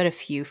 Like you had a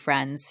few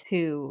friends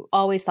who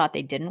always thought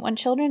they didn't want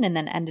children and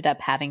then ended up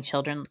having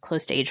children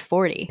close to age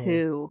 40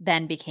 who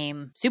then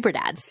became super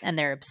dads and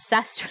they're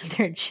obsessed with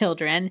their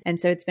children. And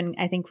so it's been,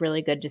 I think,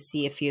 really good to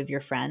see a few of your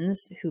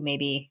friends who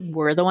maybe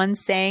were the ones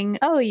saying,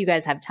 oh, you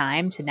guys have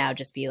time, to now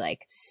just be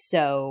like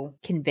so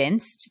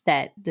convinced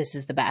that this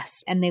is the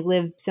best. And they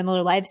live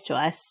similar lives to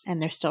us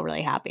and they're still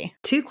really happy.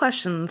 2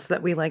 questions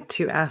that we like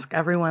to ask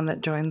everyone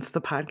that joins the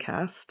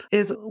podcast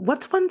is,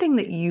 what's one thing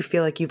that you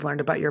feel like you've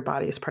learned about your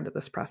body as part of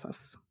this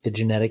process? The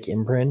genetic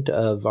imprint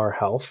of our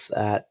health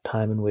at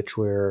time in which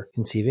we're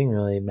conceiving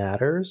really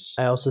matters.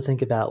 I also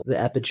think about the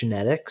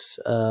epigenetics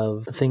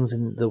of the things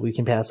that we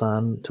can pass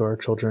on to our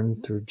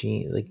children through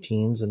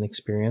genes and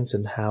experience,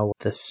 and how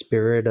the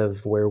spirit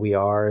of where we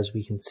are as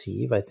we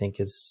conceive, I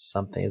think, is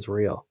something is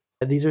real.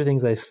 These are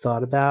things I've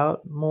thought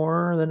about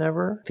more than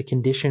ever. The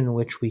condition in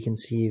which we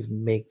conceive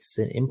makes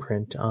an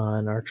imprint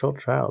on our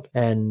child.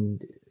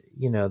 And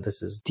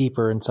this is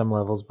deeper in some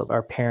levels, but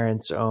our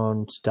parents'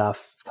 own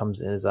stuff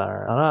comes in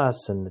on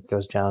us, and it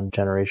goes down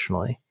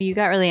generationally. You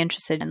got really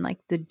interested in like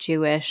the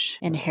Jewish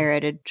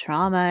inherited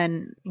trauma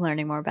and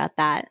learning more about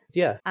that.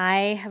 Yeah.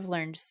 I have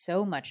learned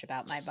so much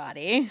about my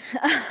body.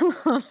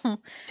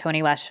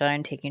 Tony Weschler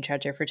and Taking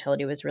Charge of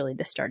Fertility was really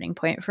the starting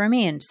point for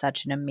me and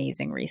such an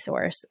amazing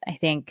resource. I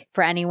think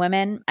for any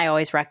women, I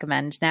always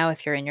recommend now,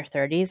 if you're in your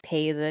 30s,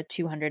 pay the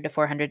 $200 to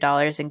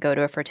 $400 and go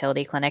to a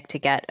fertility clinic to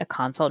get a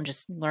consult and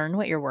just learn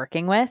what you're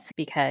working with,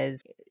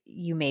 because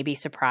you may be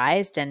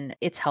surprised, and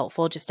it's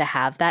helpful just to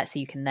have that so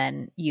you can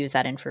then use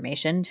that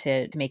information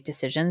to make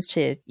decisions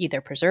to either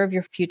preserve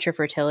your future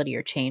fertility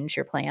or change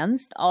your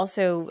plans.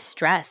 Also,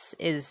 stress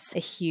is a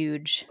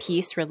huge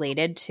piece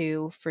related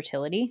to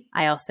fertility.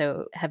 I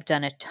also have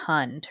done a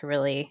ton to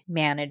really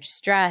manage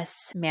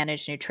stress,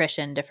 manage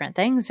nutrition, different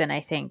things. And I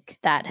think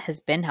that has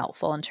been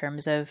helpful in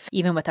terms of,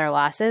 even with our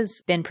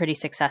losses, been pretty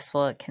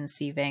successful at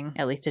conceiving,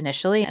 at least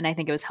initially. And I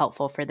think it was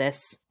helpful for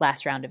this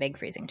last round of egg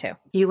freezing too.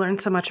 You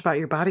learned so much about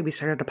your body. We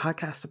started a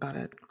podcast about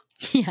it.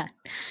 Yeah.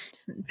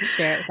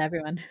 Share it with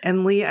everyone.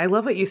 And Lee, I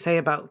love what you say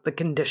about the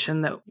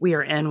condition that we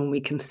are in when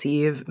we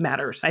conceive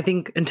matters. I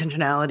think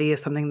intentionality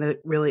is something that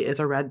really is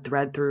a red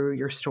thread through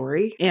your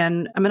story.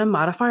 And I'm going to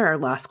modify our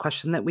last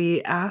question that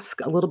we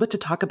ask a little bit to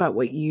talk about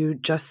what you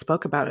just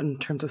spoke about in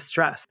terms of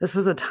stress. This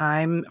is a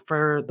time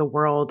for the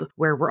world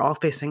where we're all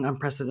facing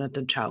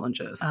unprecedented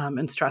challenges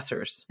and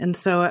stressors. And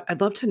so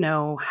I'd love to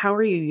know, how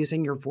are you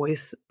using your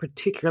voice,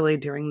 particularly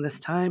during this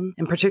time,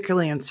 and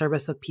particularly in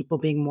service of people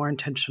being more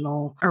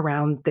intentional around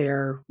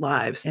their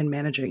lives and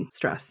managing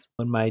stress?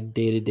 In my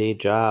day-to-day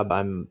job,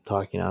 I'm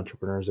talking to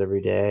entrepreneurs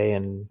every day,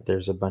 and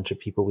there's a bunch of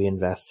people we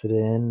invested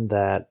in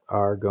that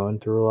are going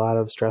through a lot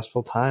of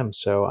stressful times.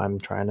 So I'm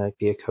trying to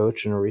be a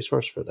coach and a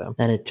resource for them,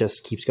 and it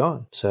just keeps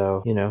going.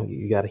 So,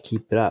 you got to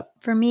keep it up.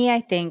 For me, I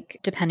think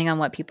depending on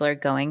what people are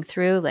going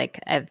through, like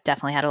I've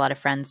definitely had a lot of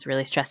friends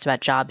really stressed about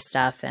job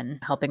stuff, and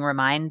helping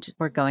remind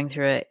we're going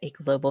through a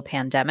global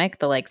pandemic,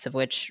 the likes of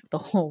which the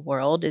whole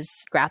world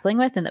is grappling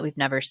with and that we've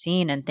never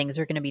seen. And things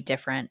are going to be be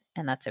different,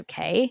 and that's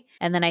okay.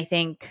 And then I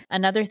think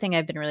another thing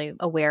I've been really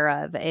aware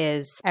of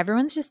is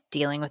everyone's just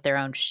dealing with their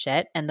own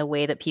shit, and the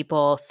way that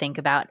people think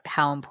about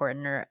how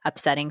important or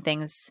upsetting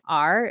things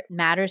are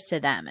matters to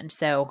them. And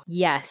so,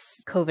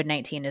 yes,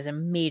 COVID-19 is a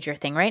major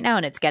thing right now,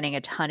 and it's getting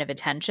a ton of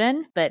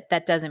attention, but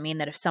that doesn't mean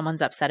that if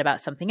someone's upset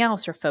about something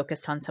else or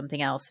focused on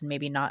something else and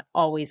maybe not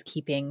always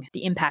keeping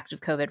the impact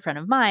of COVID front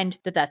of mind,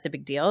 that that's a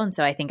big deal. And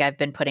so I think I've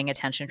been putting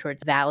attention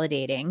towards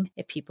validating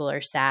if people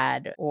are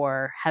sad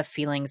or have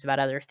feelings about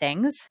other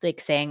things,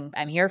 like saying,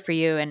 I'm here for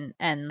you, and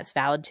it's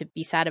valid to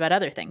be sad about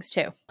other things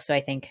too. So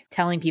I think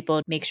telling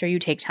people, make sure you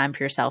take time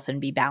for yourself and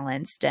be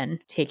balanced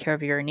and take care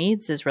of your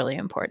needs is really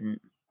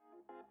important.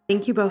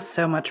 Thank you both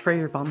so much for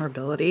your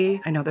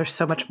vulnerability. I know there's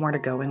so much more to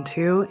go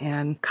into,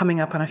 and coming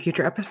up on a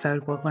future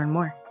episode, we'll learn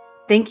more.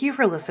 Thank you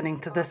for listening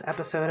to this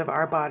episode of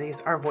Our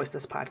Bodies, Our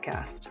Voices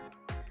podcast,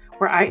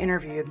 where I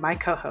interviewed my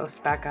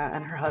co-host, Becca,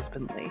 and her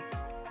husband, Lee.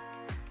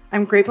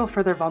 I'm grateful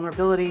for their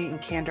vulnerability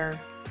and candor,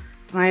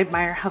 and I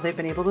admire how they've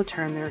been able to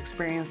turn their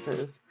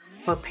experiences,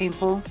 both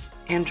painful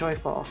and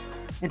joyful,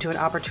 into an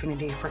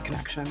opportunity for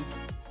connection.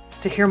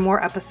 To hear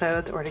more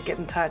episodes or to get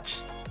in touch,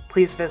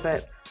 please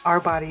visit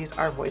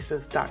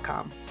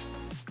ourbodiesourvoices.com.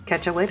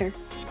 Catch you later.